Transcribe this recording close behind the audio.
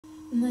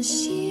Hello,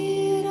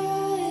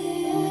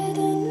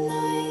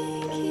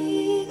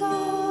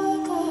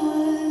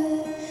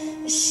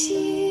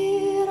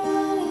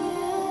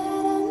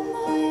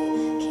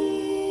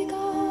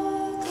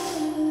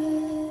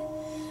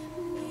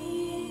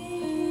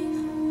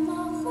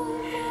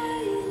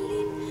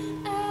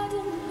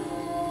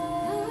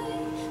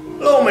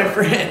 my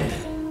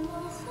friend.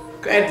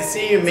 Glad to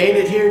see you made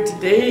it here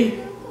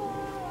today,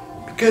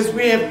 because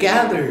we have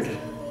gathered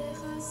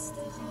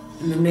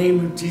in the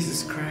name of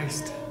Jesus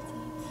Christ.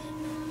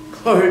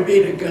 Glory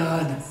be to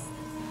God.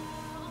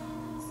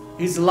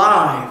 He's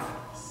alive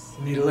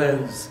and He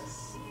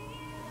lives.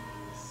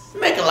 I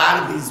make a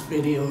lot of these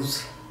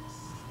videos,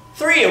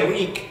 3 a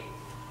week,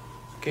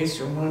 in case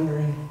you're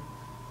wondering.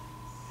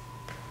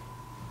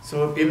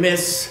 So if you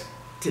miss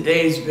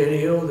today's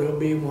video, there'll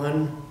be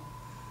one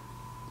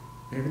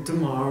maybe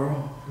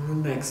tomorrow or the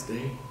next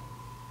day.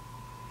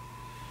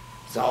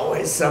 There's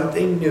always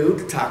something new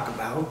to talk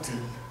about,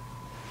 and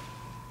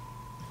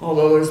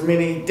although there's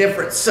many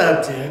different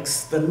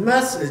subjects, the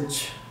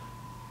message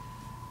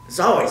is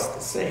always the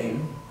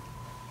same.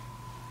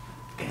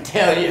 I can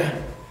tell you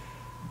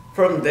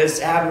from this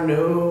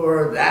avenue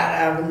or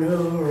that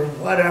avenue or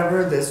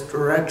whatever, this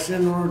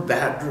direction or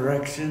that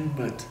direction,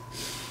 but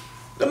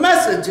the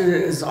message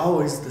is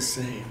always the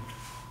same.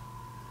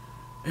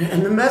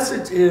 And the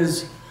message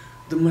is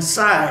the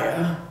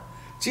Messiah,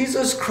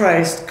 Jesus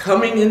Christ,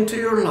 coming into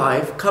your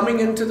life, coming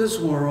into this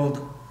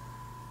world,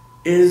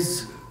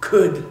 is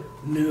good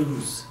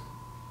news.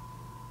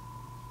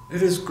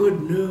 It is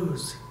good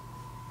news.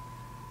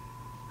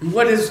 And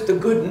what is the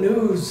good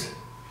news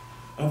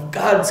of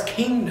God's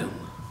kingdom?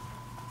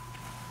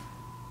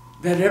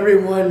 That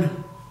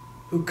everyone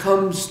who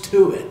comes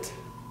to it,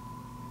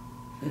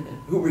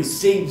 who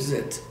receives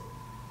it,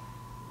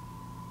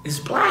 is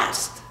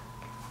blessed.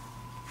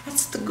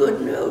 That's the good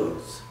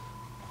news.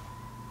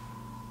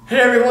 And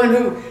everyone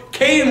who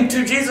came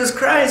to Jesus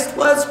Christ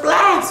was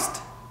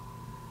blessed.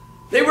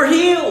 They were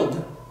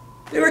healed.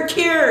 They were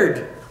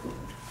cured.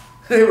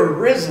 They were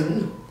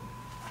risen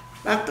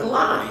back to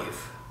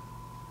life.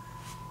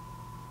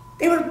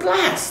 They were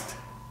blessed.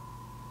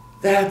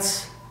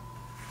 That's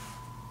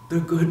the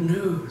good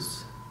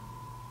news.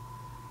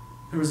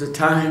 There was a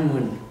time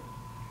when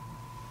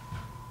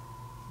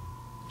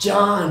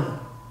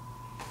John,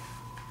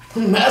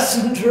 the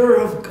messenger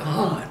of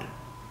God,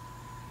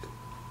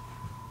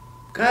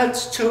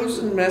 God's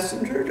chosen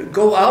messenger, to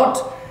go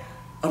out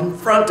in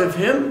front of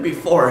him,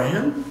 before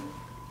him,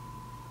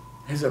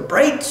 as a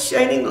bright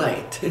shining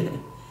light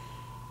and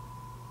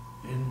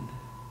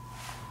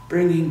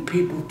bringing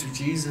people to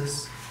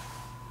Jesus,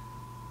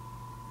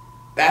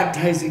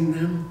 baptizing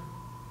them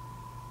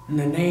in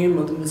the name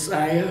of the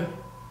Messiah,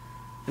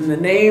 in the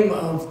name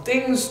of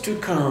things to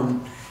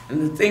come.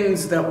 And the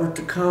things that were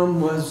to come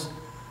was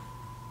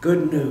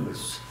good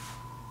news.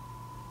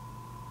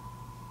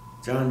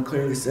 John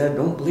clearly said,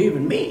 don't believe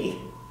in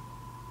me.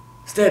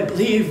 Instead,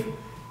 believe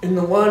in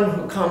the one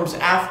who comes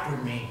after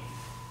me.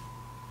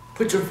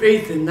 Put your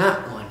faith in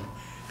that one,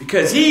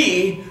 because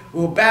he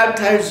will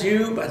baptize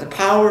you by the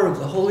power of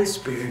the Holy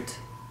Spirit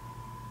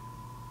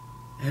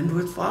and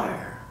with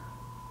fire.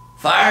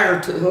 Fire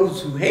to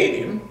those who hate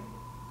him,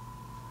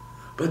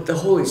 but the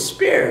Holy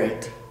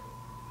Spirit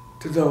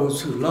to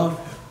those who love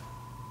him.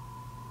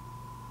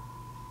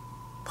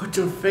 Put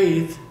your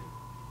faith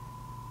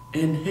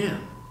in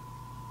him.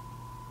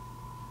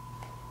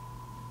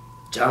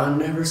 John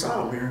never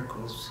saw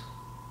miracles.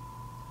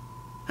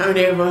 How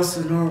many of us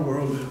in our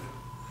world have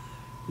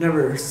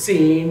never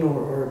seen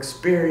or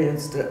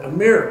experienced a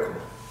miracle?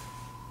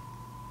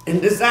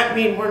 And does that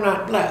mean we're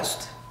not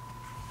blessed?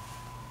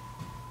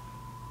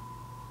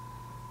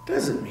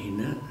 Doesn't mean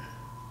that.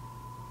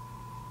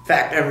 In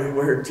fact, every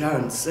word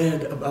John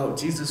said about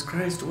Jesus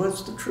Christ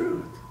was the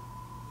truth.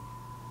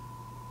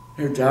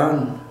 Here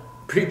John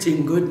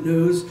preaching good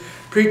news,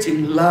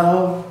 preaching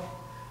love,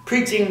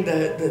 preaching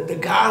the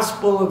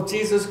gospel of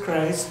Jesus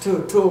Christ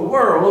to a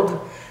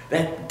world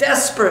that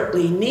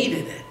desperately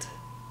needed it.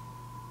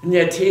 And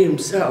yet he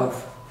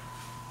himself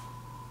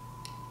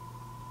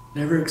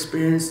never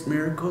experienced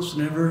miracles,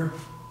 never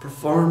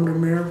performed a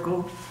miracle.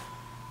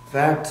 In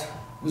fact,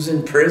 was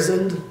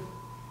imprisoned.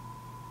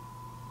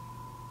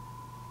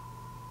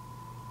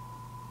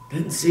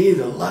 Didn't see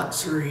the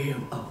luxury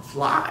of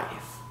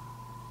life.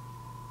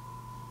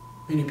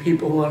 Many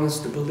people want us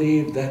to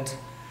believe that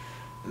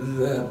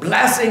the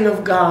blessing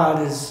of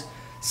God is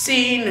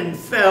seen and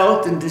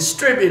felt and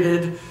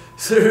distributed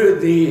through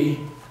the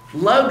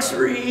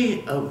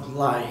luxury of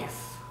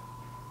life.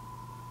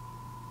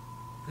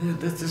 That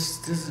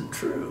this isn't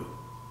true.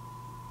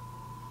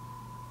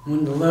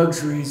 When the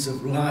luxuries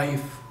of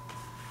life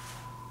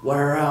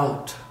wear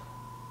out,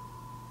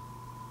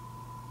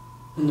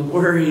 when the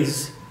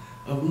worries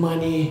of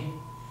money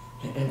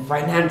and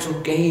financial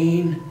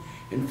gain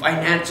and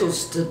financial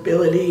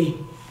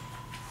stability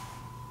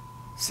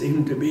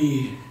seem to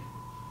be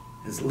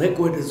as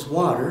liquid as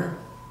water,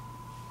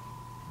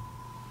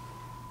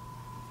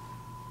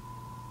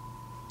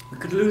 we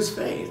could lose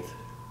faith.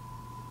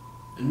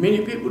 And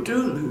many people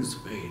do lose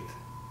faith.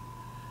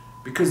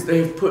 because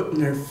they've put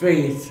their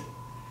faith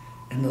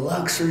in the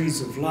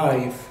luxuries of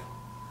life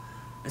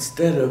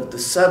instead of the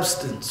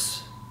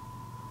substance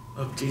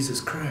of Jesus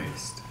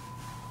Christ.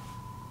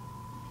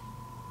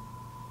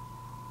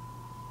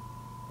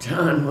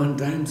 John one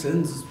time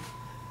sends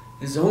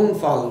his own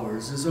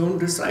followers, his own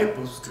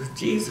disciples to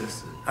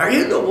Jesus. Are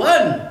you the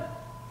one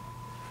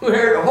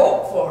we're to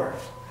hope for?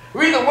 Are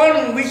we the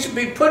one we should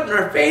be putting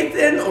our faith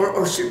in,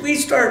 or should we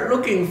start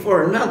looking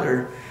for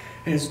another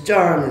as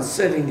John is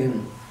sitting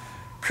in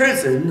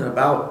prison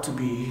about to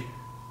be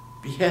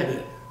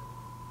beheaded?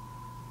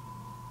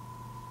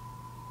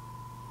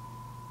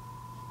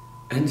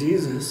 And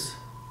Jesus,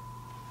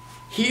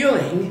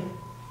 healing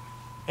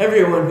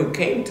everyone who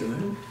came to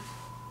him.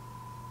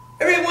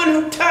 Everyone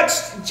who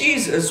touched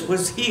Jesus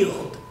was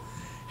healed.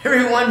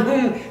 Everyone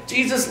whom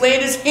Jesus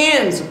laid his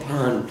hands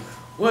upon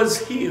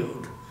was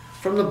healed.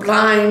 From the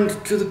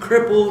blind to the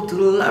crippled to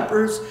the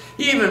lepers,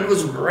 he even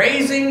was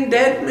raising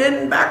dead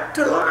men back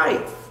to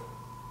life.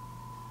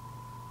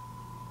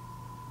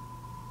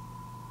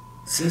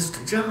 It says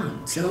to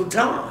John, tell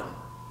John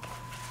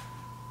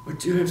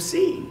what you have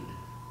seen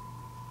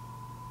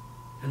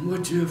and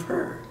what you have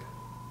heard.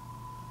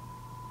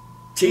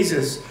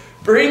 Jesus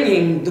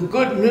bringing the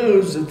good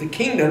news of the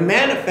kingdom,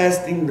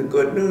 manifesting the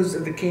good news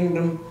of the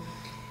kingdom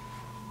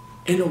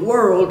in a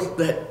world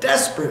that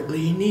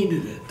desperately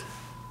needed it.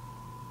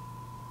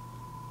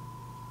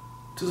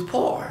 To the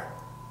poor,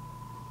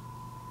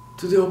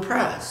 to the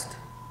oppressed,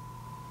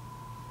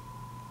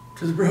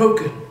 to the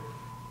broken,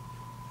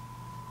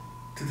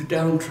 to the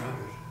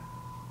downtrodden.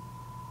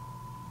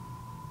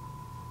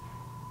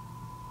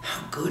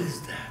 How good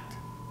is that?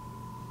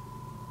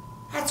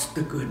 That's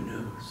the good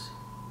news.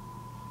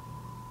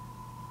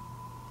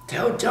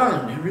 Tell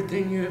John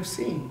everything you have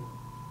seen.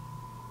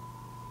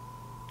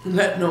 And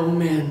let no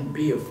man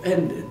be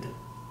offended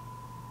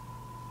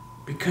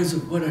because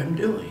of what I'm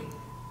doing.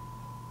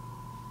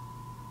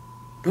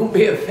 Don't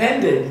be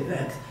offended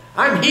that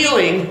I'm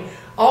healing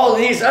all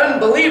these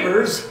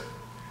unbelievers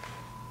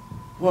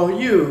while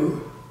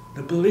you,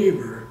 the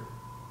believer,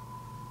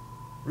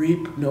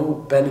 reap no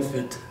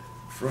benefit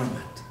from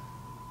it.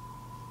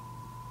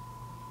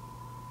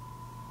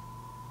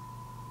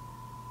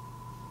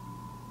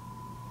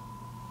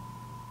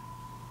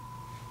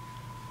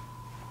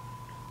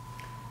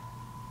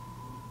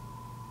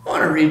 I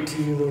want to read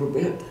to you a little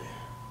bit.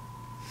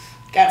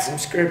 Got some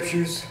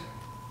scriptures.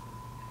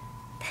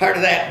 Part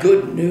of that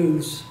good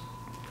news.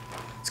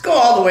 Let's go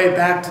all the way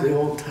back to the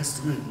Old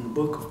Testament in the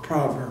book of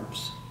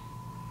Proverbs.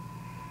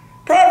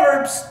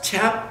 Proverbs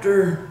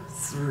chapter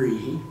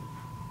 3.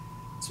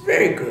 It's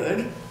very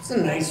good. It's a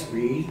nice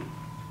read.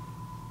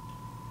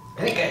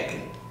 I think I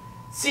can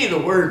see the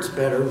words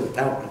better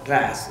without my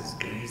glasses,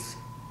 guys.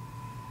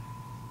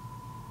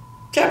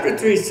 Chapter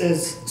 3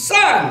 says,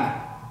 Son,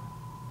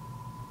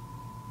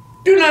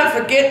 do not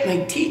forget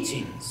my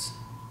teachings,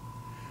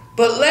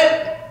 but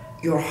let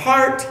your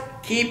heart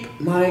keep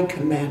my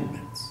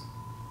commandments.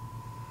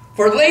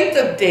 For length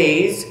of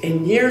days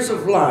and years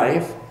of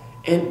life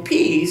and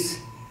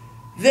peace,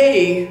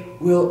 they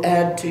will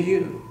add to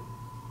you.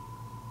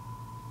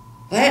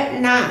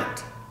 Let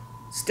not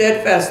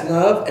steadfast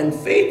love and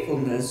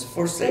faithfulness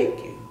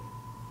forsake you.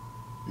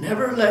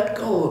 Never let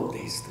go of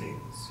these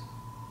things.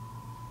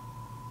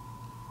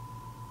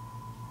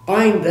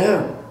 Bind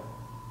them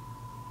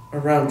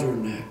around your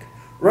neck.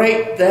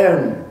 Write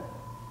them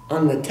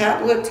on the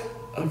tablet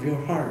of your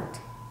heart.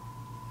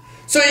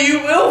 So you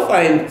will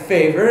find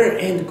favor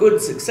and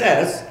good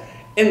success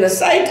in the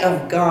sight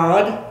of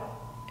God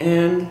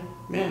and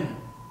man.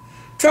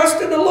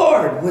 Trust in the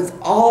Lord with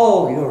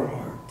all your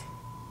heart,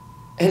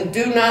 and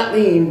do not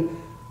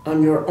lean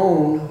on your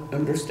own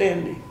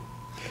understanding.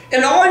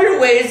 In all your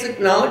ways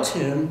acknowledge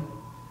him,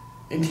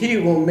 and he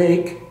will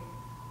make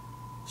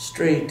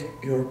straight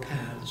your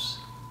paths.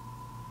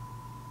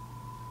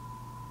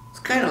 It's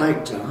kind of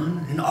like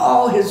John. In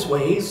all his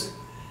ways,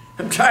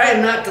 I'm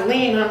trying not to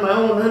lean on my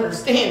own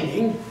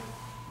understanding.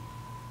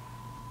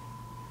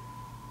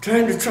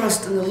 Trying to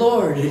trust in the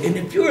Lord. And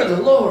if you're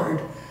the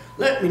Lord,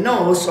 let me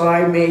know so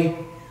I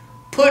may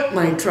put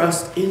my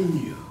trust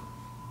in you.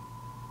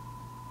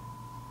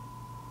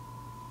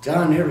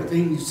 John,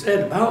 everything you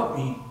said about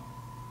me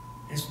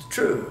is the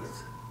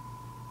truth.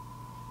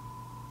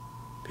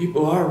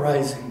 People are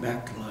rising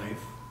back to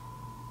life.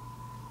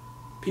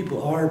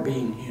 People are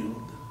being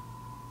healed.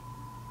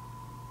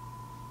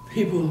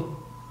 People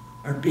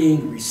are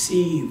being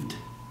received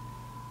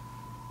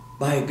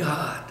by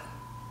God.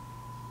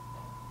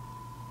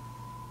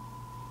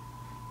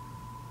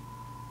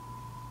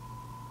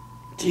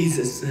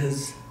 Jesus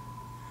says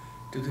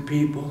to the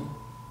people,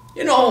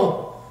 you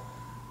know,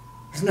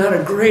 there's not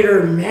a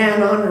greater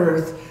man on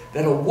earth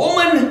that a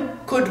woman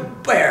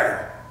could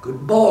bear,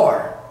 could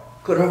bore,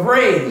 could have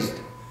raised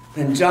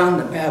than John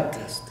the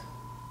Baptist.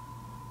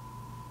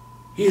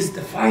 He is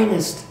the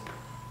finest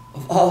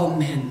of all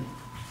men.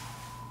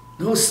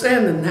 No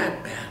sin in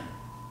that man.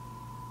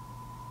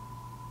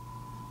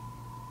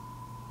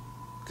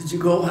 Did you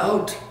go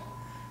out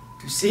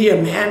to see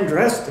a man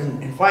dressed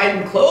in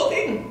fine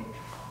clothing?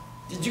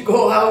 Did you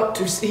go out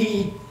to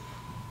see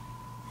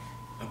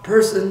a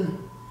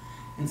person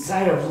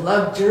inside of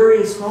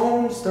luxurious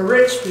homes? The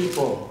rich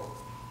people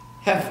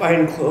have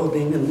fine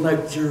clothing and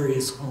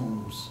luxurious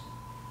homes.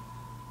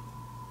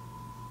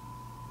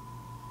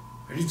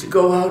 Or did you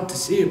go out to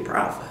see a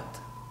prophet?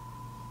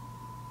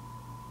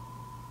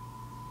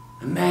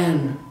 A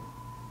man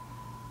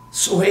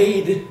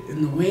swayed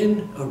in the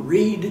wind, a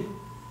reed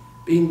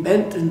being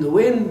bent in the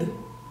wind?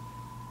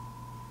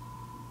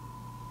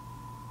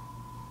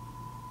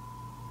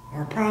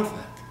 Or a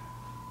prophet?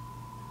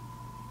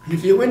 And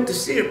if you went to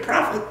see a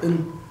prophet,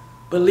 then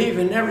believe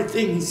in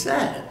everything he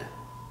said.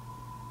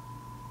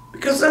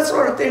 Because that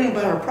sort of thing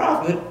about a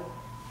prophet,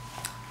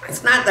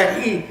 it's not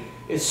that he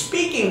is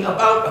speaking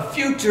about a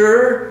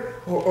future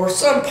or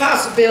some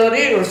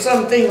possibility or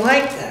something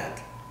like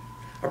that.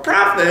 A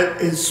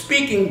prophet is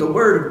speaking the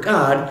word of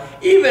God,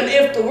 even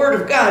if the word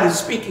of God is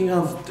speaking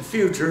of the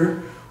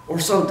future or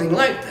something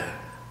like that.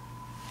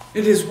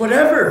 It is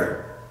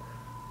whatever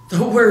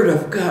the word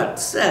of God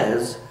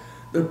says,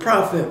 the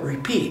prophet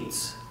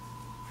repeats.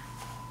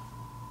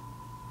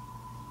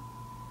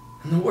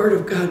 And the word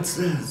of God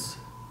says,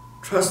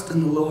 trust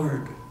in the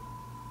Lord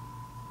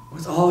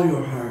with all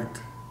your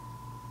heart.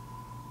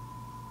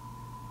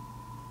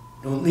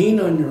 Don't lean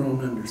on your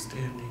own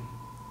understanding.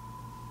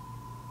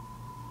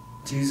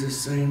 Jesus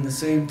saying the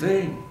same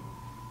thing.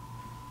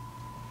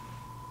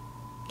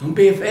 Don't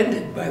be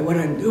offended by what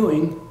I'm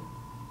doing.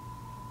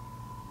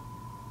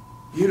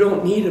 You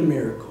don't need a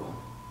miracle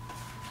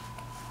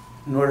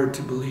in order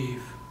to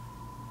believe.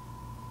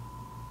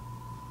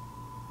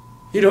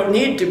 You don't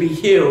need to be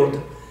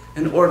healed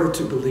in order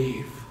to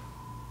believe.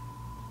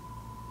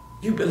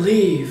 You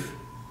believe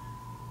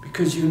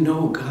because you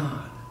know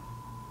God.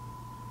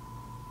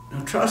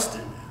 Now trust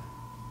in Him.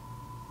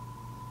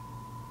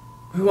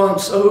 We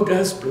want so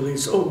desperately,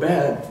 so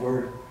bad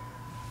for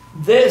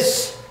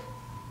this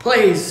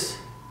place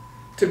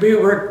to be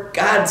where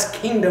God's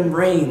kingdom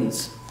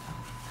reigns.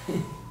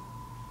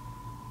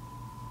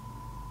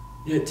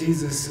 Yet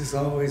Jesus has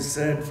always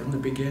said from the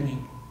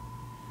beginning,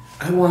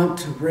 I want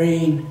to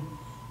reign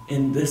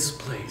in this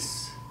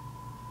place,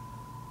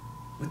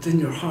 within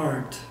your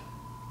heart,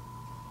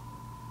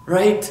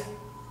 right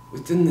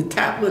within the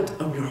tablet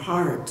of your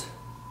heart.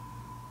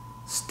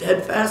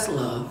 Steadfast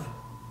love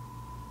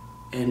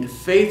and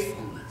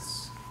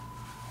faithfulness.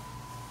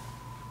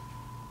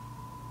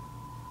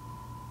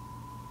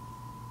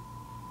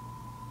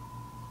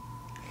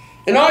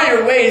 In all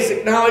your ways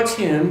acknowledge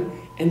Him,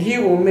 and He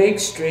will make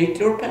straight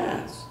your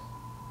paths.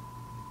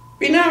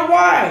 Be not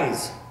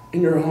wise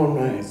in your own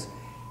eyes.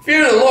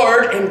 Fear the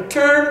Lord and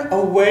turn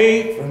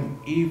away from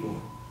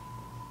evil.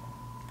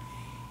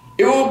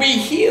 It will be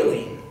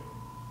healing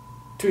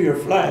to your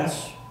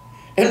flesh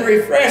and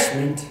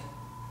refreshment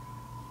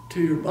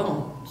to your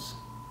bones.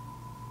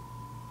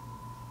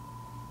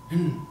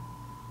 And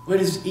what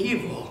is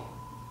evil?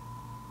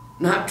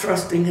 Not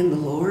trusting in the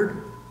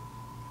Lord?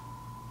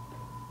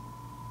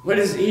 What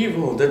is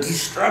evil? The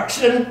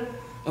destruction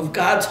of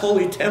God's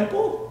holy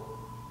temple?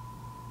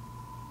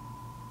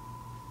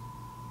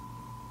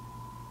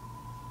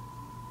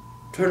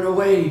 Turn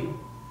away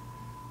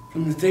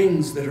from the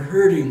things that are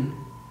hurting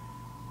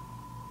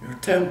your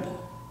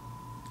temple,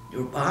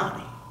 your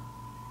body.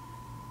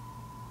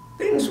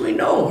 Things we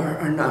know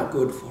are not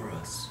good for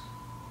us.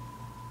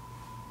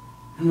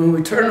 And when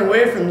we turn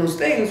away from those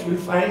things, we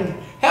find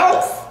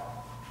health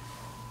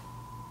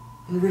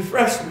and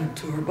refreshment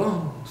to our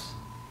bones.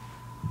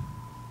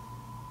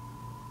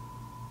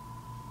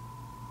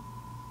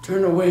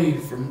 Turn away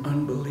from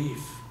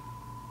unbelief.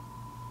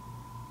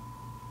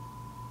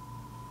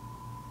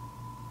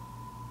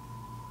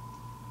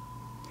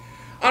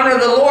 Honor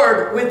the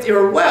Lord with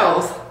your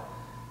wealth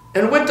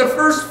and with the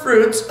first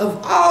fruits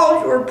of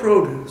all your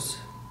produce.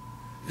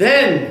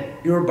 Then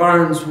your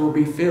barns will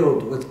be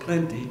filled with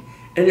plenty,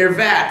 and your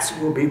vats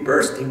will be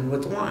bursting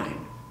with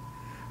wine.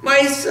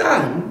 My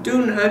son,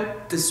 do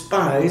not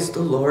despise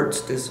the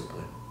Lord's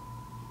discipline,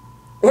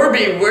 or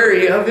be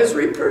weary of His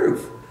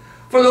reproof.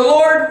 For the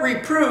Lord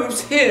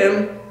reproves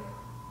him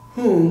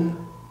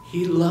whom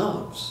He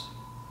loves,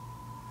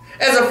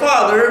 as a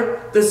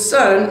father the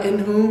son in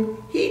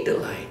whom He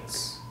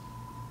delights.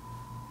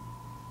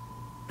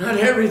 Not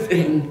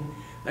everything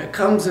that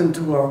comes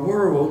into our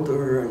world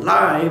or our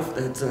life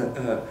that's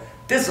a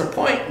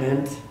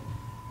disappointment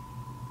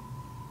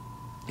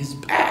is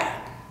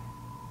bad.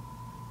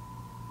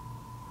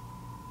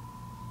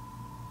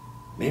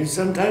 Maybe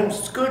sometimes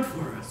it's good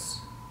for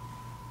us.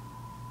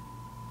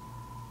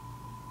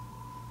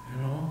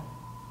 You know?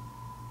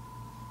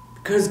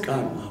 Because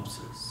God loves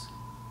us.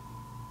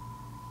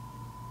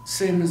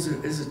 Same as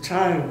a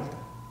child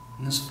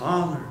and his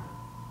father.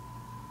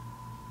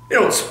 You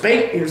don't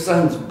spank your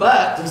son's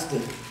butt just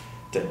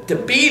to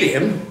beat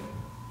him,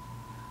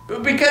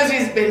 but because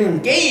he's been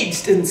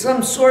engaged in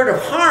some sort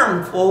of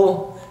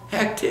harmful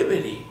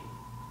activity.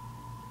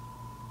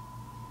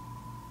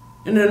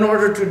 And in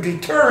order to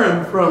deter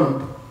him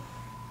from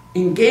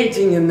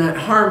engaging in that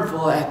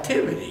harmful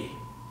activity,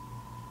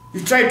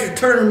 you try to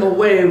turn him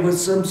away with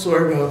some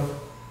sort of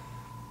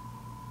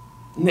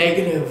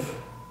negative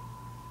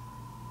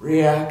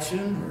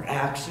reaction or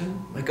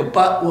action, like a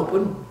butt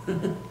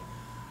whooping.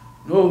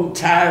 No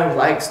child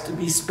likes to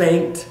be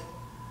spanked,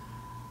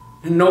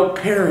 and no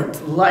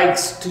parent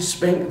likes to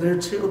spank their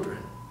children.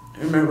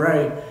 I remember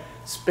I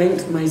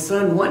spanked my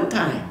son one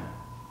time,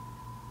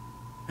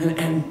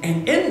 and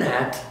in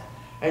that,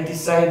 I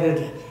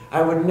decided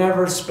I would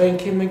never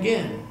spank him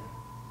again.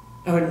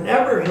 I would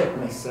never hit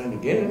my son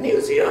again, and he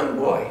was a young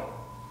boy,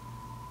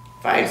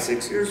 5,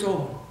 6 years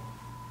old.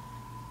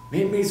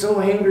 Made me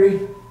so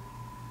angry,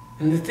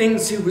 and the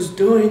things he was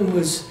doing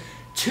was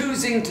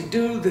choosing to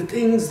do the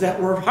things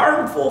that were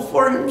harmful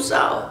for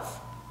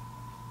himself.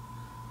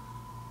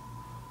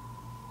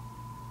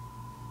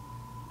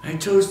 I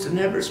chose to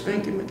never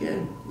spank him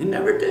again. He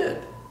never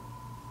did.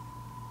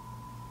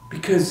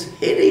 Because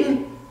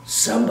hitting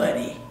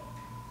somebody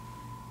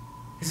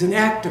is an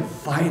act of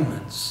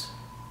violence,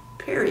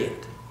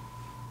 period.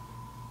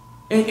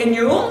 And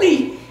you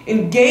only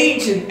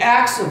engage in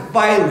acts of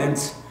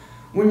violence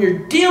when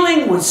you're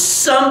dealing with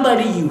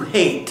somebody you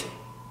hate.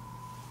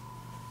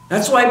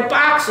 That's why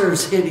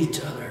boxers hit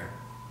each other.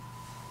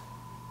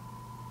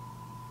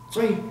 That's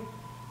why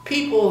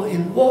people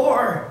in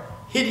war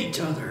hit each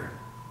other.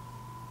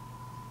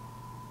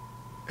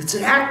 It's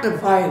an act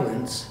of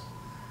violence,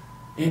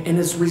 and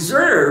it's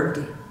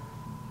reserved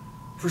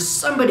for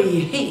somebody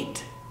you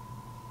hate.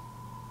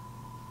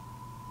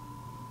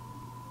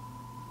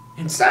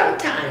 And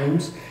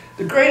sometimes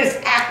the greatest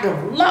act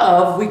of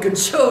love we can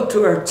show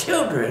to our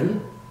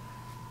children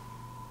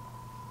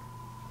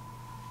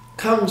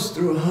comes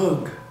through a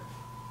hug.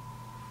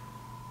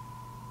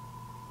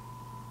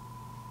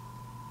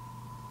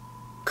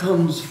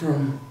 Comes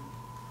from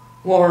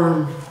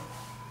warm,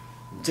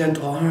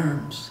 gentle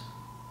arms.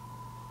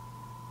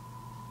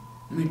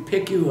 Let me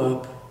pick you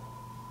up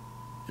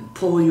and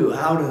pull you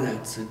out of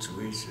that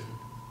situation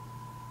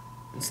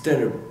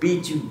instead of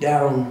beat you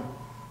down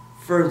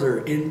further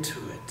into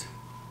it.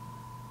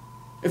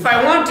 If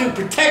I want to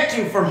protect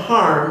you from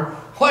harm,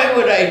 why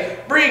would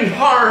I bring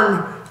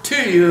harm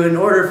to you in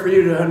order for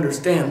you to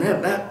understand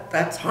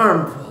that's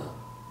harmful?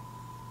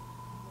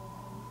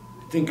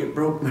 I think it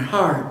broke my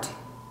heart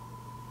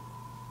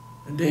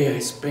the day I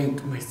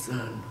spanked my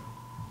son.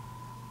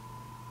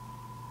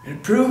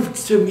 It proved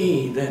to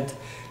me that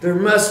there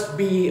must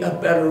be a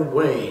better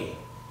way.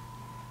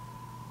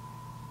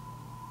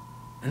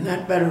 And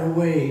that better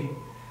way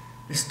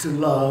is to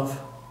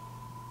love,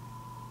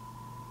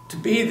 to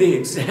be the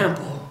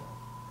example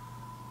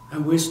I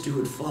wished you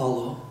would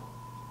follow.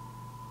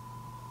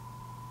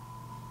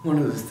 One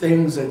of the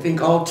things I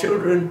think all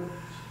children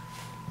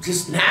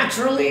just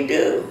naturally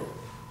do.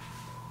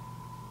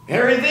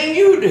 Everything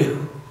you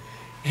do.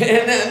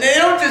 And they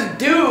don't just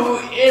do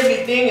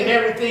everything and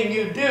everything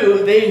you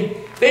do.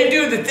 They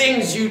do the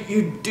things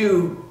you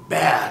do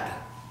bad.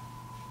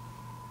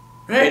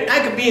 Right?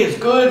 I could be as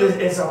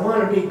good as I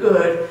want to be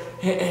good,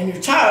 and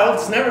your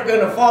child's never going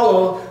to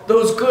follow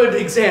those good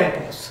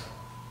examples.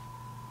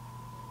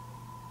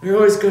 They're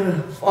always going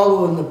to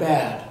follow in the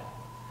bad.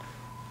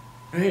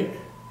 Right?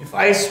 If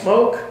I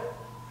smoke,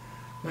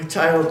 my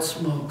child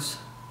smokes.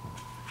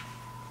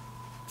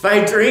 If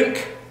I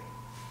drink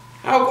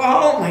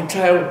alcohol, my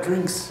child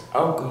drinks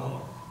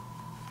alcohol.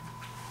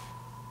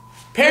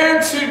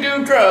 Parents who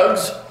do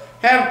drugs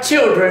have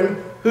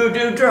children who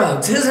do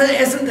drugs.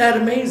 Isn't that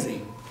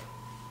amazing?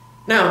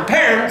 Now,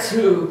 parents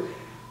who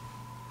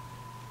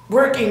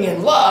working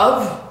in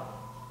love,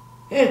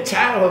 a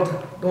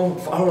child don't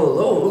follow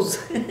those.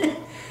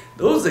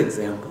 Those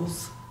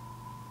examples.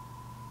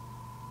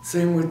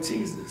 Same with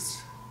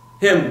Jesus.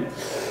 Him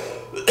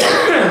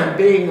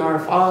being our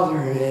Father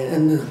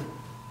and the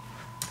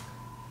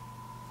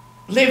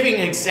living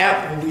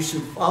example we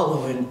should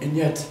follow, and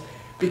yet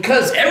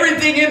because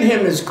everything in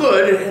him is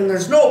good and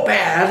there's no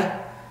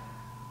bad,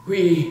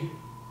 I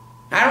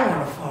don't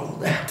want to follow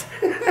that.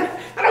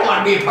 I don't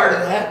want to be a part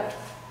of that.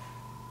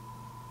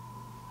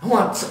 I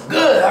want some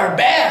good or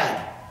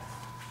bad.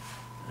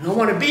 I don't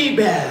want to be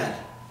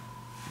bad.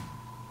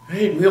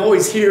 Right? We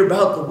always hear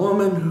about the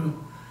woman who,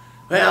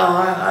 well,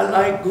 I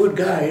like good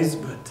guys,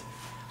 but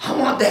I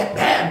want that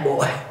bad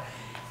boy.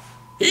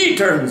 He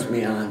turns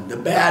me on, the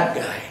bad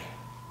guy.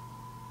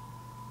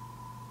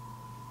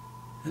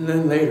 And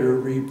then later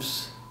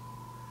reaps,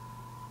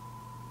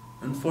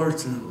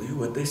 unfortunately,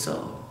 what they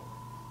sow.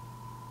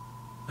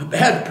 A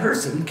bad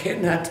person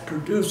cannot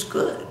produce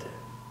good.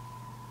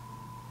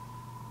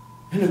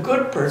 And a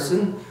good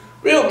person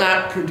will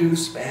not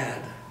produce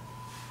bad.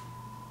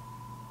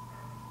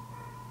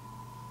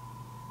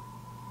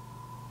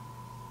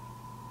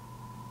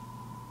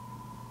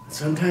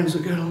 Sometimes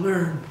we gotta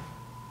learn.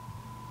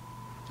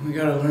 And we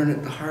gotta learn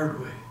it the hard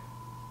way.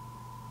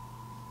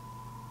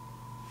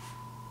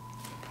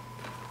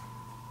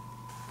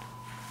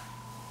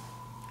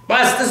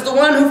 Blessed is the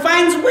one who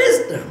finds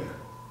wisdom,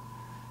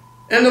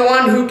 and the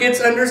one who gets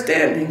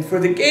understanding, for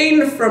the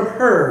gain from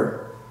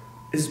her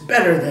is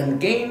better than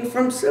gain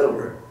from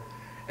silver,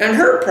 and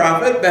her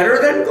profit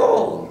better than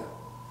gold.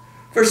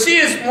 For she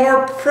is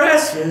more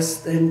precious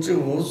than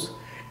jewels,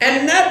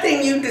 and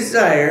nothing you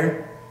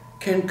desire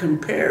can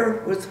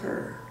compare with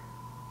her?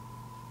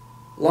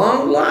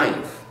 Long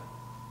life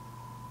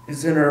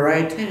is in her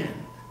right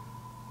hand.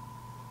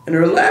 In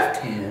her left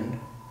hand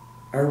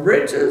are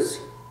riches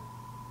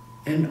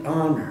and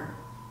honor.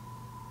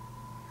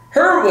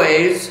 Her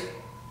ways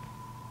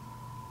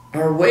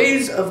are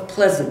ways of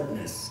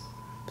pleasantness.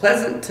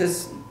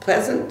 Pleasantness.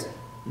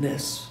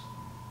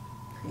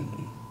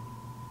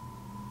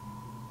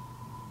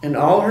 And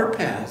all her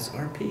paths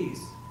are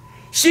peace.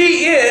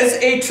 She is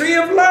a tree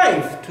of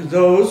life to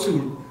those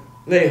who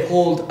lay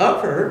hold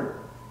of her.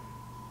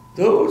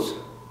 Those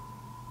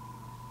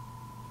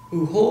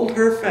who hold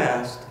her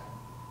fast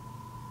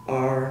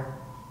are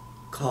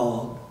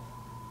called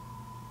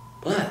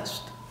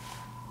blessed.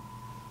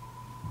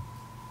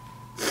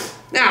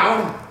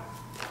 Now,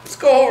 let's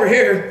go over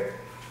here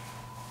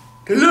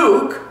to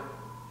Luke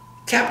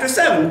chapter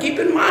 7. Keep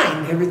in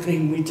mind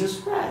everything we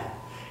just read,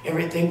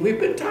 everything we've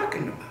been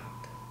talking about.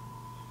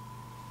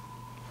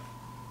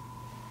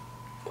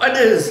 What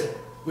is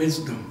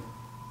wisdom?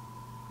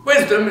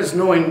 Wisdom is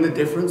knowing the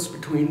difference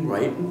between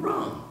right and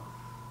wrong,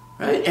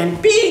 right?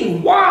 And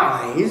being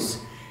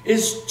wise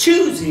is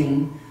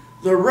choosing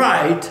the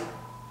right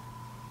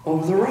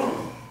over the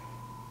wrong.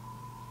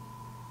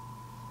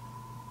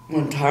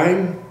 One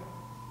time,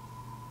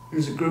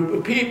 there's a group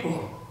of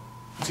people.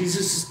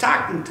 Jesus is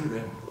talking to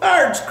them,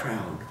 large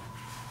crowd.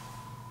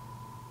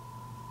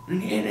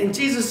 And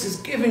Jesus is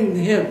giving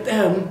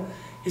them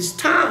his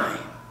time,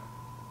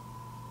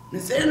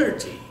 his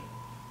energy.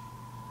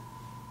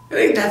 I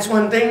think that's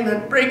one thing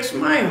that breaks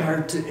my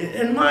heart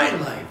in my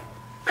life.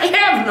 I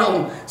have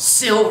no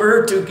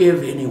silver to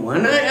give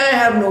anyone. I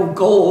have no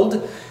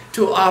gold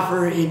to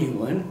offer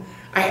anyone.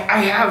 I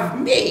have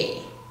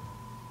me.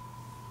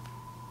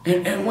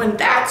 And when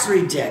that's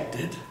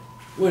rejected,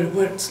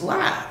 what's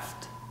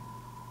left?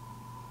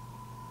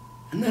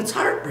 And that's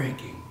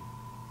heartbreaking.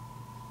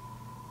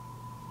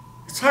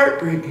 It's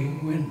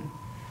heartbreaking when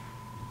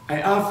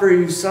I offer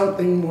you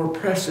something more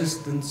precious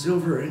than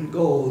silver and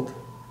gold,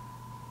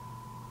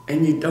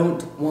 and you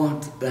don't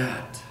want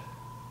that.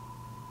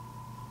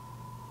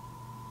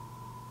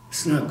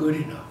 It's not good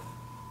enough.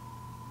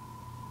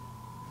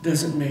 It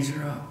doesn't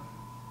measure up.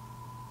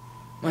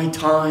 My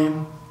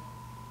time,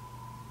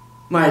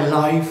 my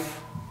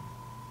life,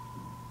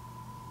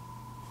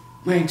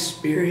 my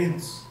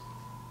experience,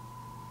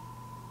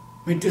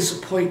 my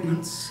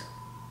disappointments,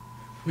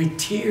 my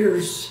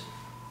tears,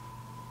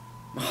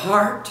 my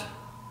heart,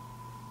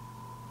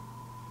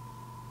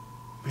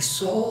 my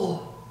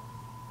soul.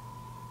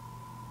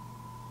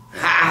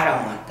 I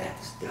don't want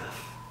that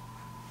stuff.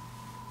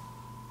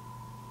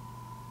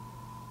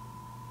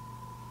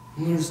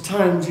 And there's a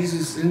time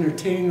Jesus is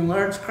entertaining a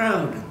large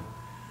crowd, and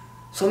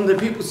some of the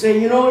people say,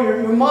 you know,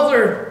 your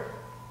mother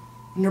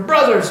and your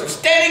brothers are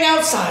standing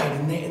outside,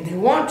 and they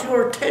want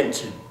your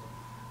attention.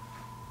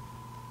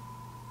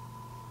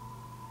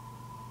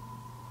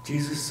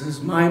 Jesus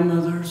says, my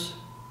mothers,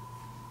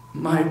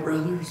 my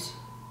brothers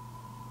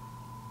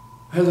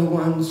are the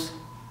ones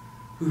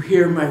who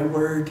hear my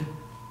word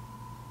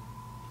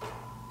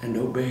and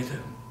obey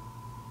them.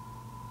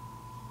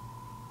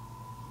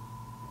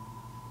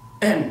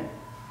 And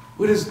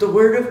what is the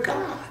word of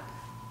God?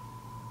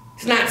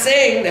 He's not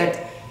saying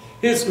that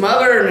his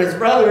mother and his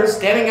brothers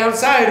standing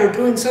outside are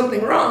doing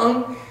something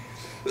wrong.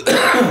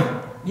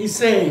 He's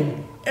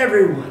saying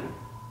everyone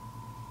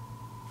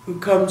who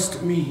comes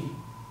to me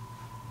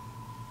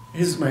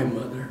is my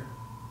mother,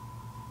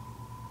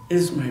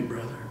 is my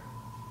brother,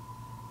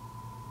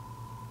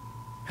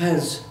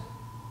 has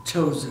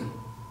chosen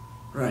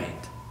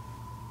right.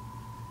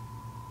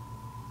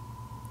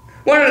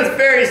 One of the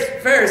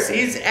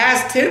Pharisees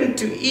asked him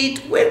to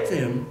eat with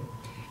him,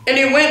 and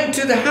he went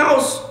to the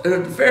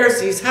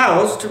Pharisee's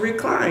house to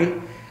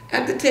recline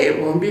at the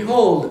table, and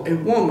behold, a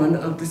woman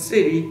of the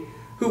city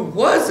who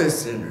was a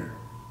sinner.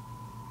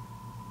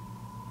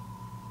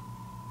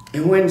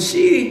 And when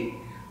she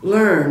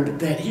learned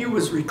that he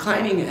was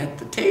reclining at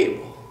the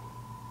table,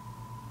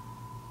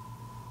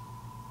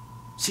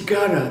 she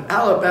got an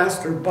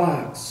alabaster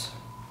box,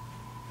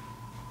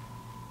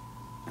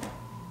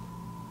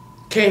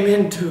 came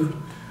in to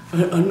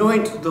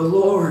anoint the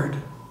Lord,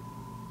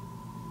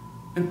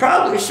 and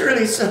probably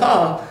surely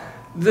saw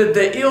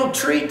the ill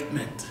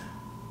treatment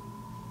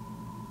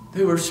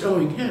they were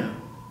showing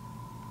him.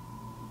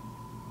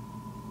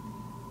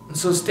 And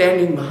so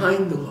standing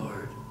behind the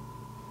Lord,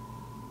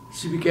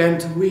 she began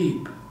to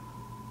weep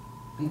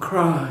and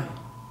cry,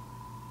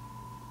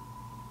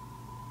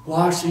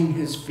 washing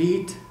his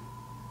feet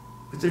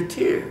with her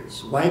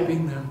tears,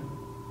 wiping them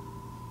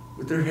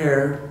with her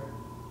hair,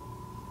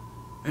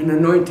 and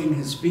anointing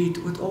his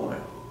feet with oil.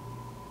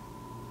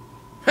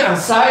 Now,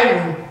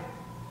 Simon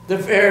the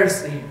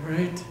Pharisee,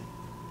 right?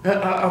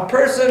 A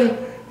person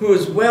who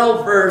is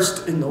well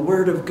versed in the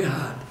Word of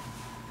God.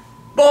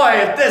 Boy,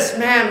 if this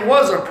man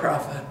was a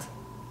prophet,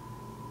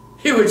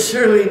 he would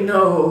surely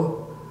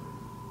know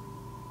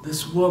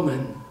this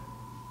woman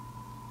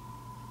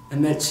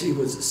and that she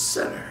was a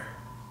sinner.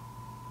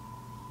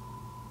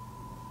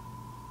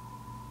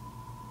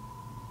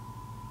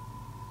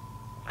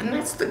 And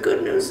that's the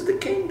good news of the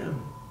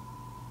kingdom.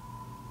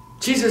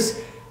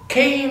 Jesus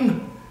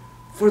came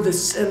for the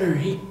sinner.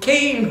 He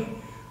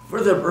came for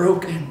the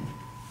broken.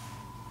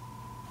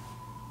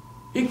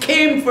 He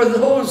came for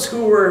those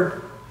who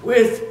were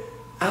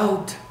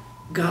without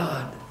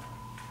God.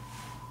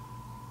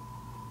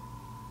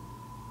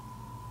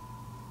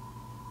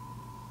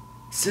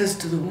 He says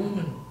to the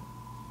woman,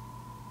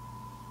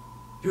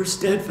 your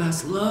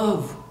steadfast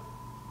love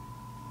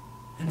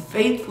and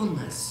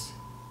faithfulness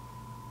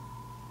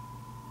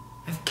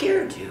have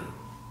cured you.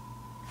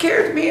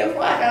 Cured me of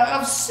what?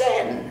 Of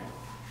sin,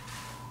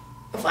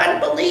 of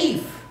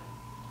unbelief,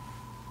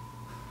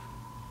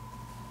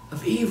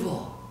 of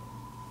evil.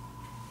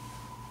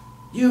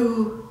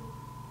 You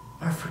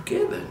are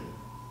forgiven.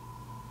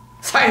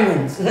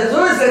 Simon says,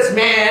 who is this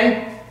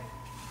man?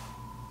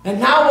 And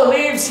now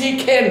believes he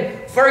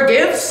can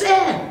forgive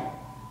sin.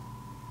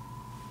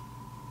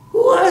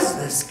 Who was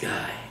this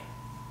guy?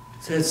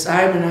 Said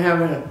Simon, I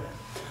have a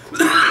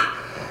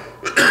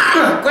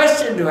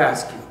question to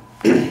ask you.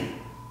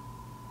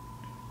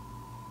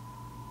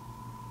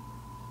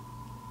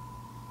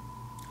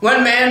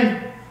 One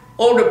man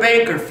owed a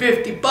banker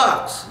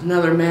 $50.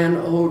 Another man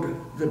owed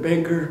the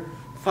banker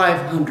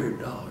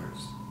 $500.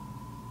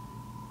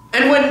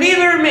 And when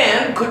neither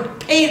man could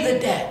pay the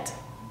debt,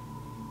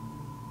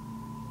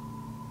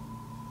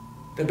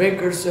 the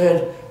banker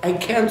said, I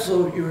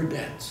cancel your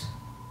debts.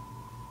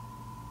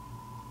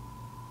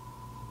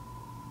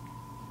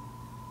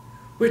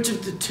 Which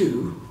of the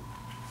two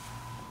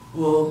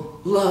will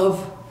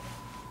love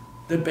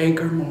the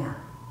banker more?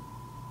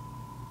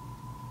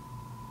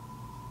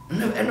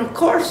 And of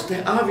course,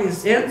 the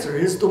obvious answer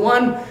is the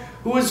one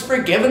who was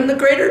forgiven the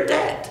greater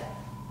debt.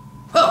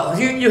 Well,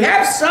 you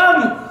have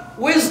some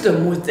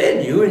wisdom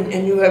within you,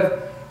 and you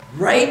have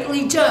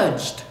rightly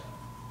judged.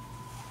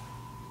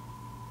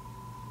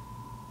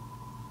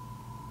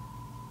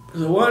 For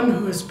the one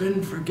who has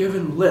been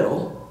forgiven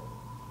little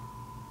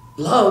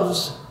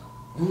loves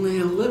only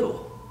a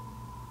little.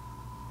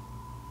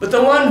 But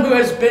the one who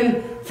has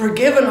been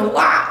forgiven a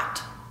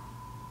lot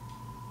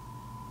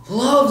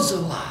loves a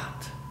lot.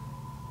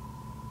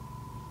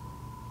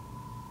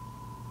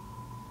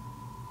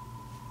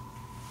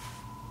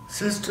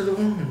 Says to the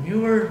woman,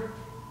 you are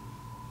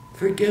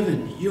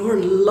forgiven. Your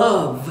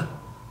love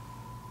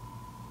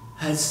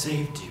has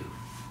saved you.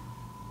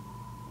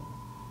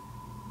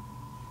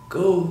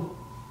 Go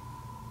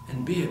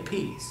and be at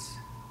peace.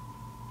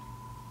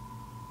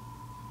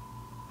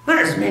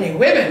 There's many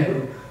women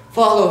who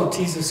follow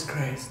Jesus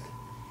Christ.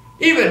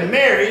 Even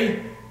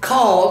Mary,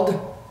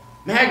 called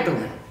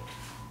Magdalene.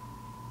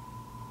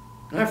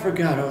 I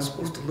forgot, I was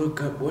supposed to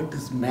look up what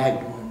does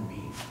Magdalene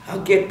mean.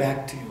 I'll get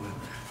back to you on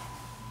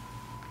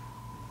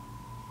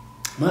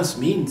that. Must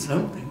mean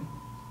something.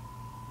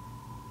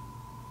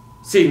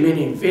 See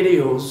many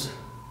videos,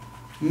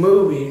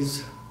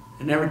 movies,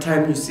 and every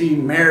time you see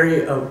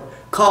Mary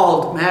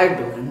called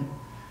Magdalene,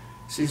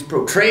 she's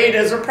portrayed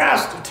as a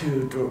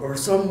prostitute or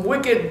some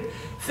wicked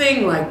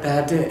thing like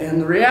that.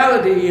 And the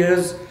reality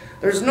is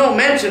there's no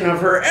mention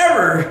of her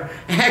ever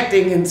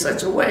acting in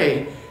such a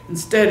way.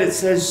 Instead, it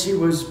says she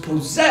was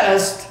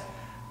possessed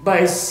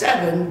by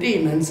 7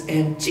 demons,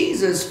 and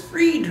Jesus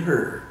freed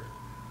her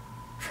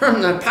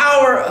from the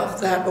power of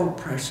that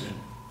oppression,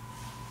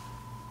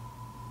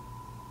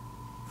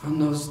 from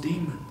those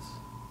demons.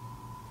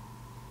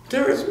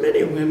 There was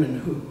many women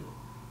who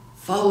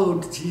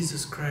followed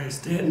Jesus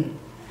Christ and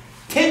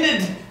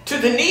tended to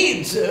the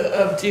needs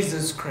of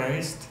Jesus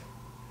Christ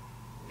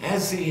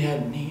as he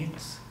had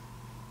needs.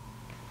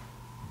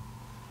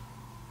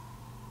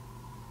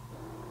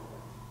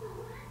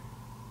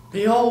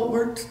 They all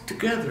worked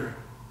together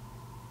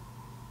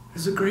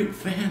as a great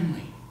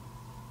family,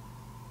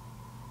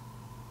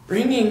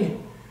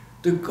 bringing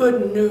the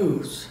good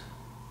news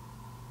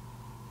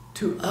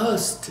to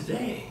us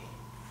today.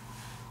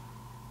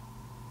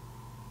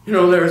 You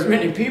know, there's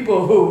many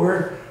people who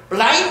were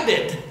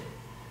blinded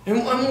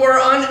and were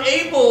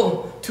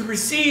unable to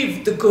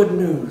receive the good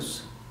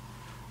news.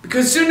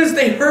 Because as soon as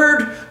they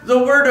heard the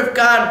word of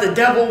God, the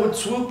devil would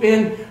swoop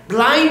in,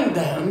 blind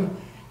them,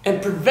 and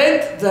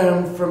prevent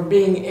them from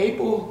being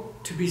able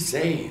to be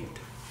saved.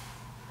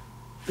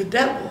 The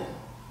devil.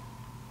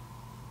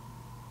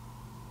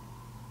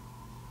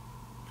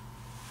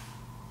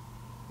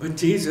 But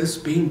Jesus,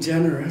 being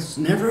generous,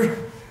 never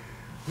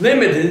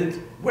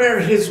limited where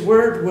his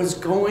word was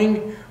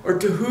going or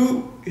to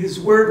who his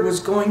word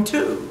was going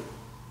to.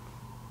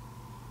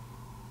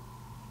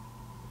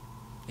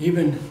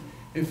 Even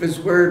if his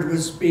word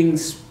was being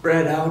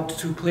spread out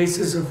to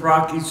places of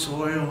rocky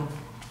soil,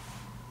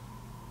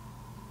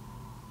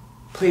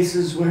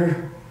 places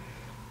where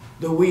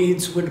the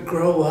weeds would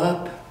grow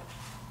up,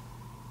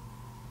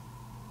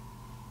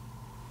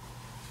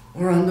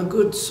 or on the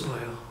good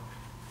soil.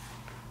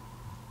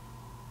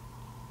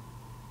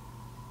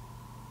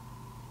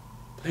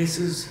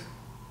 Places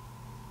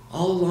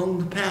all along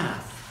the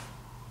path.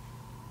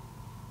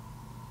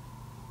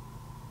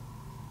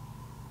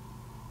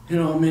 You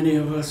know, many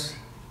of us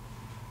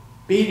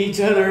beat each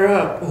other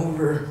up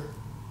over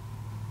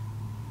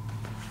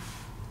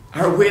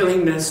our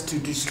willingness to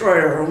destroy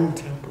our own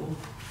temple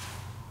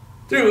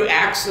through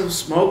acts of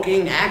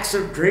smoking, acts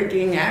of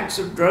drinking, acts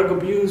of drug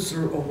abuse,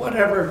 or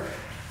whatever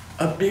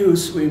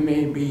abuse we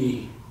may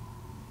be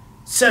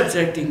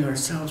subjecting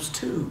ourselves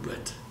to,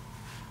 but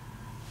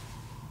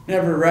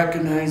never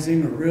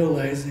recognizing or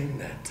realizing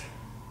that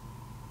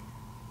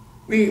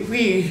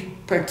we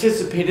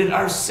participated,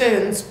 our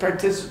sins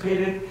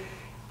participated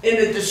in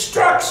the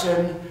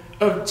destruction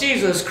of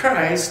Jesus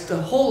Christ,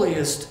 the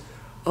holiest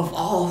of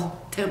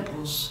all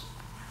temples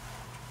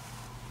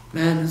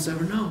man has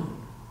ever known.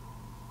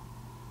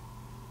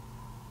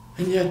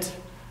 And yet,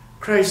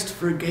 Christ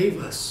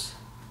forgave us.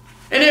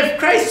 And if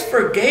Christ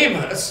forgave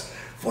us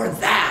for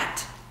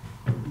that,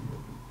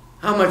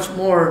 how much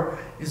more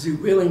is he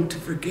willing to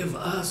forgive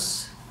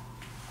us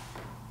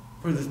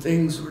for the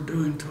things we're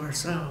doing to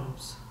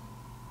ourselves?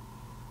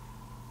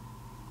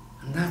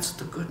 And that's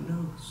the good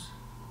news.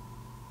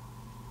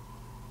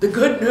 The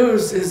good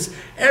news is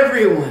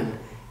everyone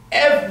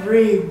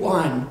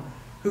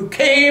who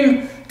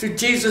came to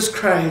Jesus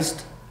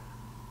Christ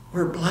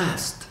were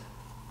blessed.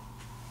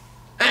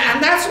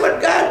 And that's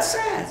what God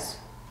says.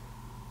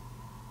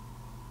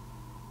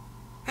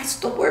 That's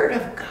the word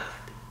of God.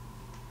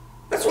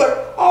 That's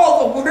what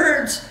all the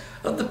words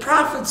of the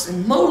prophets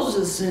and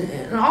Moses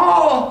and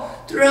all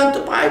throughout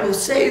the Bible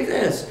say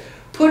this.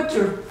 Put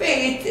your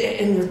faith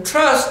and your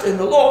trust in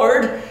the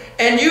Lord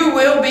and you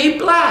will be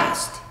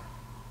blessed.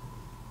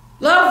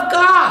 Love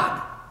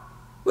God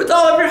with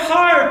all of your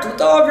heart, with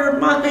all of your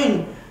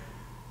mind,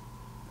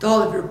 with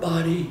all of your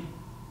body,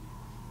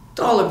 with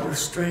all of your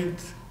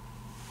strength.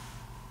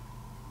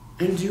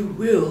 And you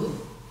will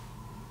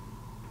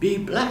be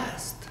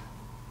blessed.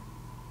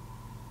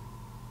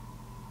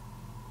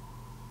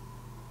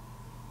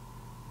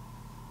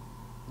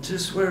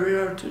 Just where we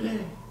are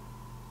today.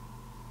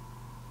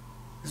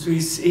 As we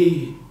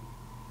see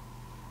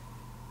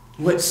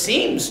what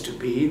seems to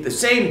be the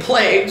same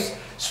plagues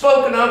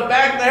spoken of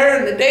back there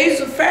in the days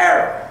of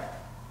Pharaoh.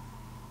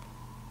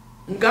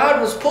 And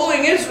God was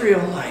pulling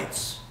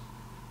Israelites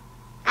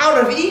out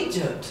of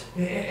Egypt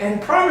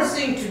and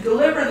promising to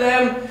deliver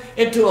them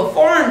into a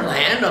foreign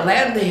land, a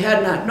land they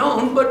had not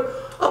known,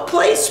 but a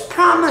place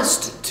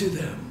promised to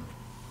them.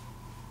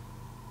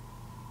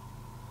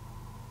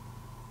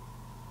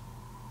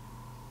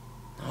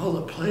 All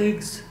the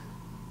plagues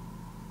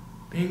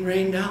being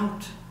rained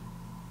out.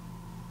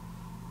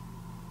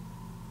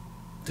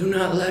 Do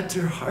not let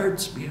your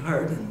hearts be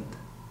hardened.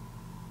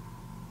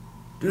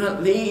 Do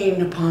not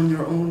lean upon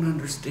your own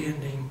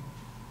understanding.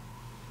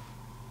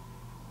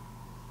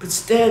 But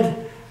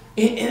instead,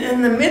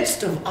 in the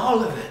midst of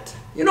all of it,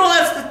 you know,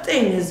 that's the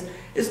thing,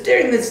 is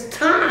during this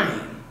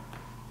time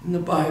in the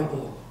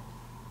Bible,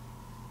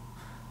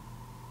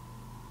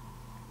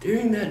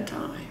 during that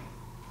time,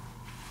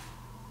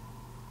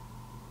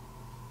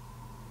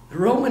 the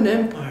Roman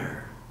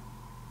Empire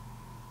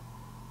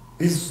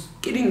is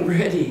getting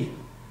ready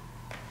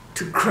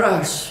to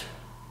crush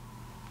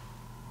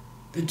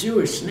the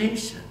Jewish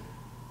nation.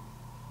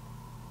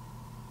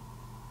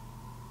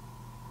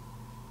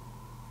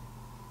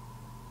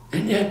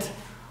 And yet,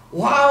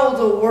 while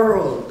the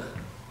world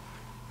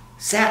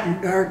sat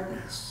in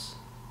darkness,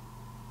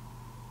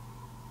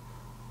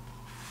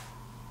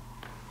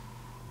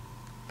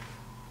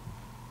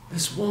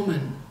 this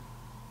woman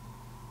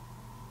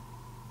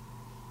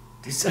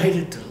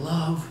decided to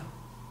love.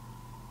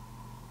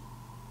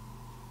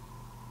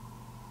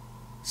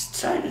 She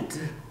decided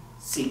to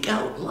seek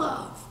out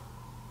love.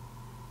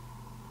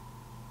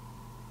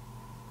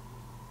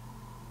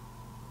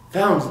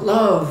 Found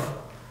love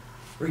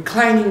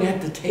reclining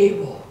at the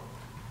table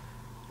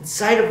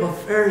inside of a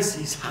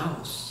Pharisee's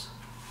house,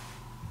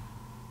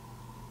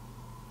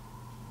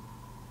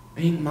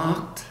 being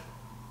mocked,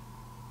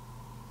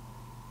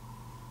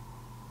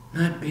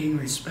 not being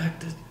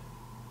respected,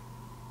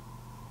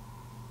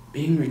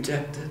 being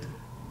rejected.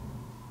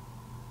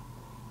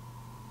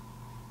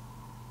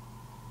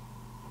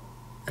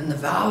 And the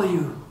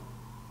value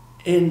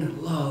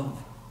in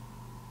love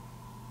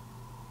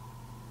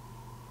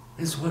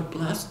is what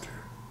blessed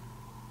her.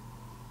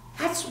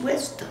 That's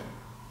wisdom.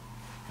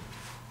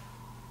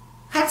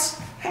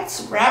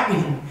 That's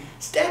wrapping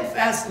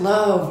steadfast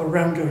love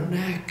around your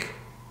neck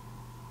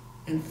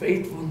and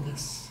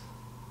faithfulness.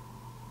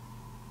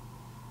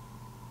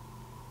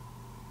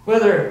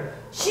 Whether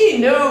she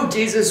knew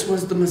Jesus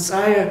was the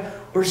Messiah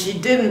or she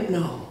didn't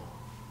know,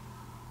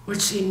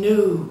 what she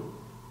knew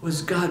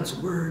was God's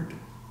word.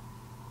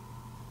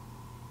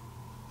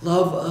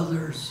 Love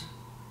others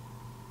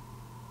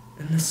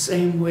in the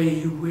same way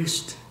you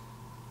wished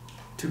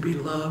to be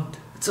loved.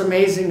 It's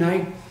amazing.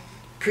 I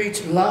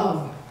preach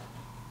love.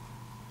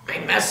 My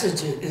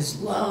message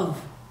is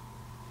love.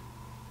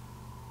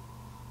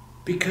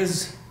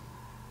 Because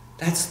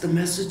that's the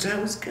message I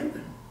was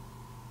given.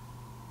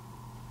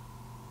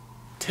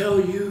 Tell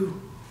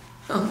you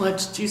how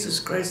much Jesus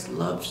Christ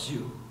loves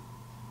you.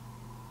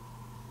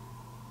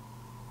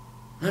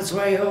 That's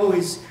why I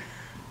always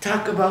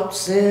talk about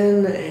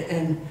sin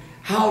and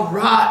how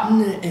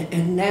rotten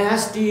and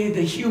nasty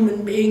the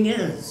human being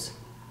is.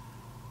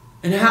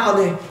 and how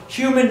the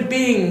human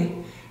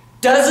being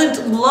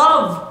doesn't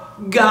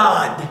love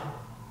God.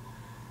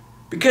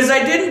 Because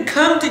I didn't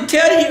come to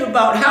tell you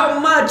about how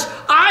much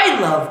I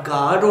love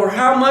God or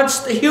how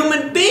much the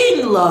human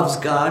being loves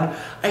God.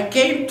 I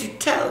came to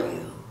tell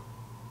you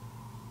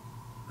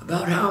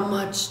about how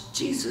much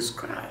Jesus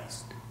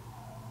Christ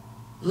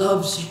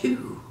loves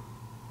you.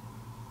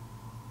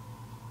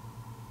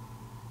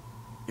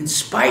 In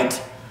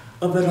spite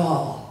of it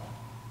all,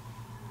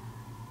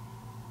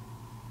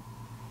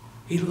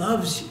 He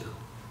loves you.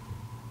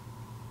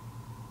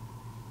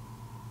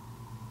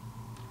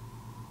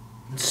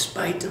 In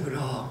spite of it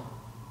all,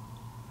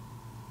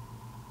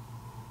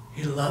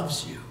 He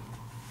loves you.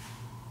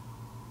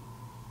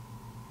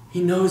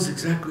 He knows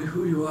exactly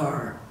who you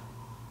are,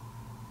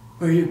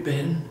 where you've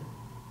been,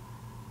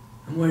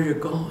 and where you're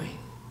going.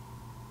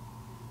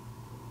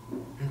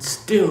 And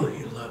still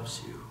He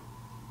loves you.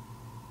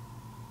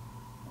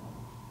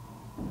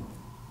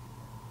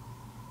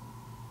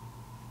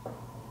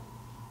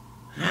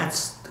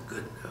 That's the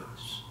good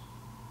news.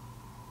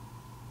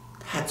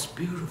 That's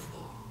beautiful.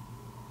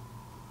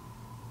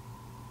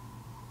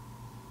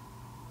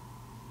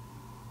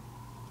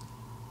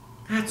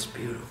 That's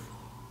beautiful.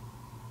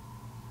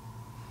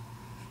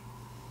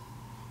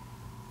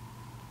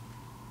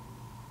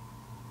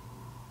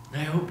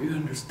 I hope you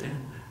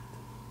understand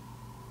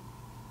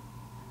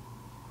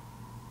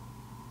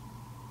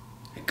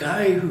that. A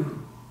guy who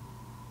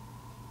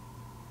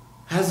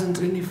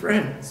hasn't any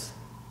friends.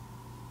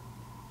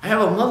 I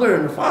have a mother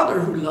and a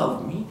father who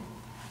love me.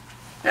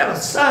 I have a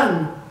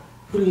son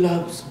who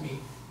loves me.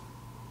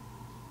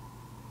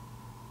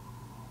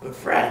 But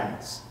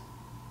friends,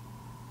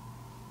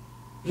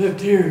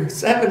 lived here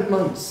 7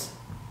 months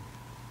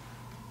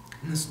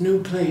in this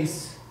new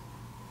place,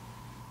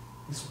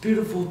 this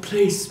beautiful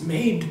place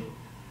made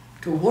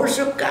to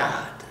worship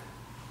God.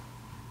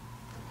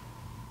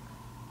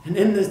 And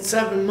in the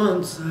 7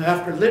 months,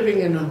 after living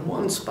in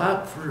one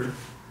spot for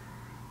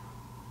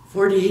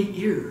 48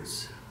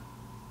 years,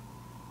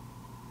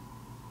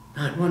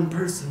 not one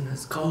person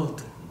has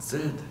called and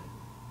said,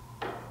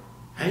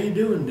 "How you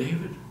doing,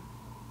 David?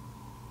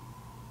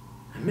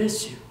 I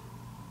miss you."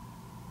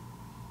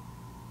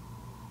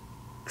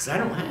 Because I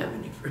don't have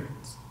any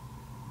friends.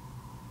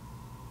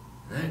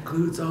 And that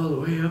includes all the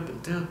way up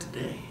until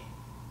today.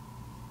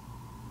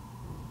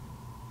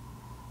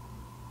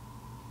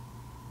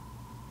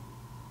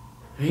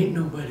 There ain't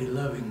nobody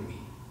loving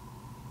me.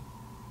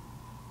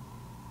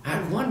 I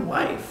had one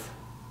wife.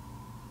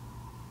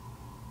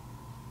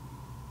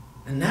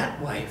 And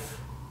that wife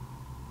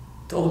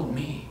told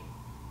me,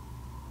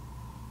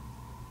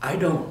 "I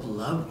don't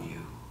love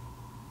you.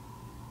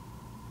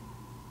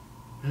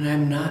 And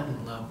I'm not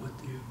in love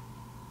with you."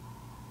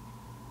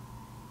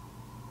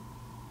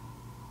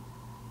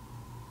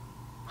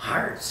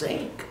 Heart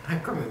sank. I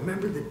can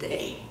remember the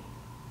day.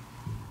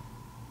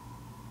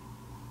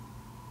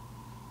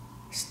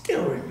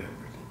 Still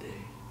remember the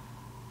day.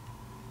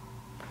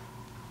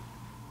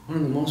 One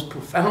of the most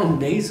profound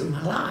days of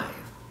my life.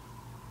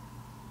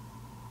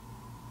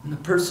 And the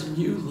person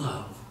you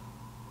love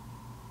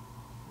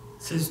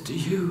says to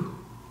you,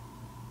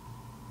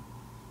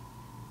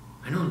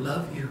 "I don't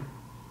love you.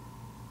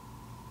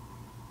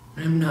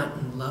 I'm not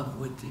in love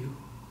with you."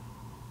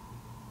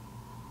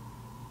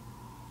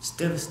 It's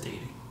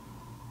devastating.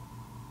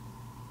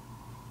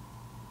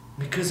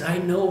 Because I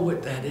know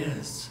what that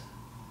is.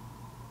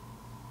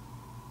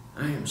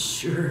 I am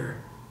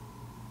sure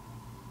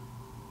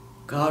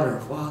God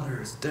our Father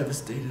is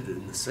devastated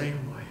in the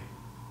same way.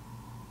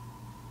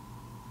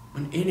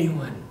 When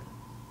anyone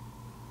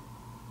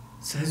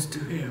says to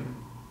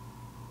Him,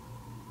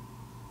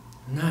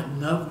 "I'm not in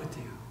love with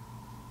you.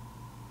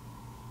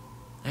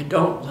 I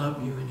don't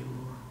love you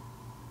anymore."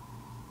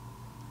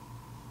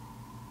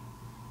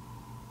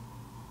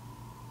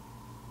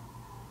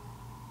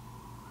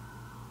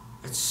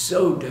 It's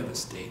so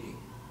devastating.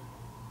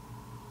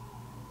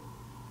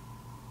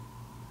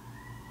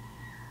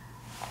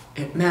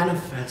 It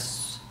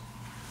manifests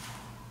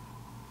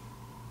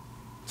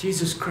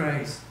Jesus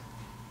Christ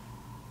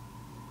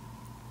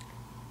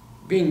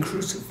being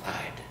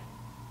crucified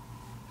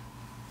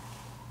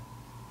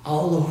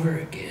all over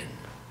again.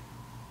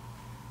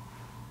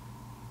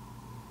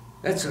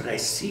 That's what I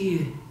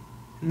see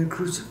in the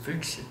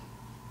crucifixion.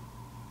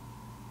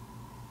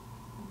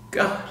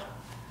 God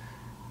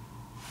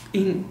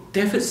being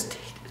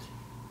devastated.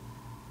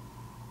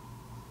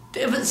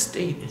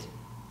 Devastated.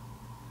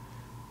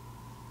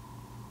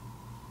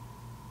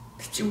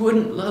 That you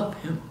wouldn't love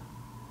Him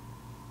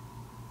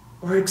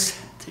or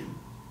accept Him.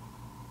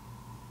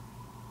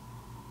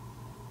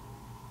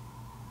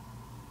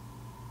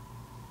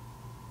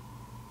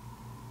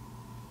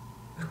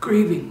 A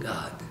grieving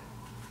God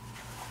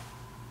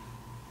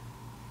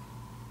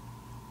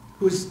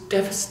who is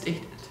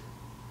devastated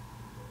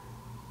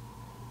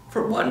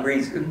for one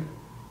reason.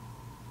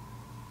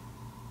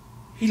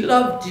 He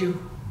loved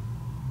you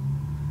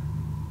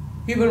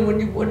even when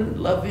you wouldn't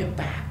love Him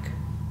back.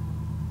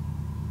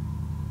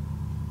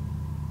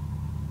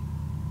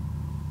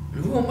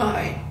 And who am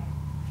I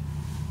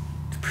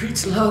to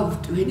preach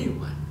love to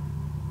anyone.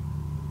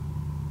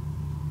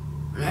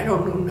 And I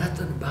don't know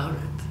nothing about it.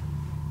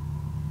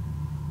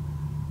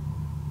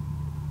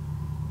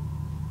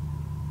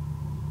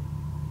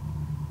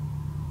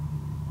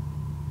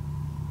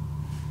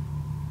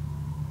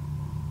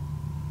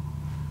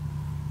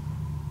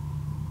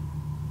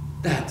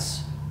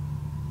 That's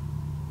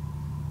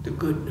the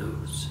good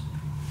news.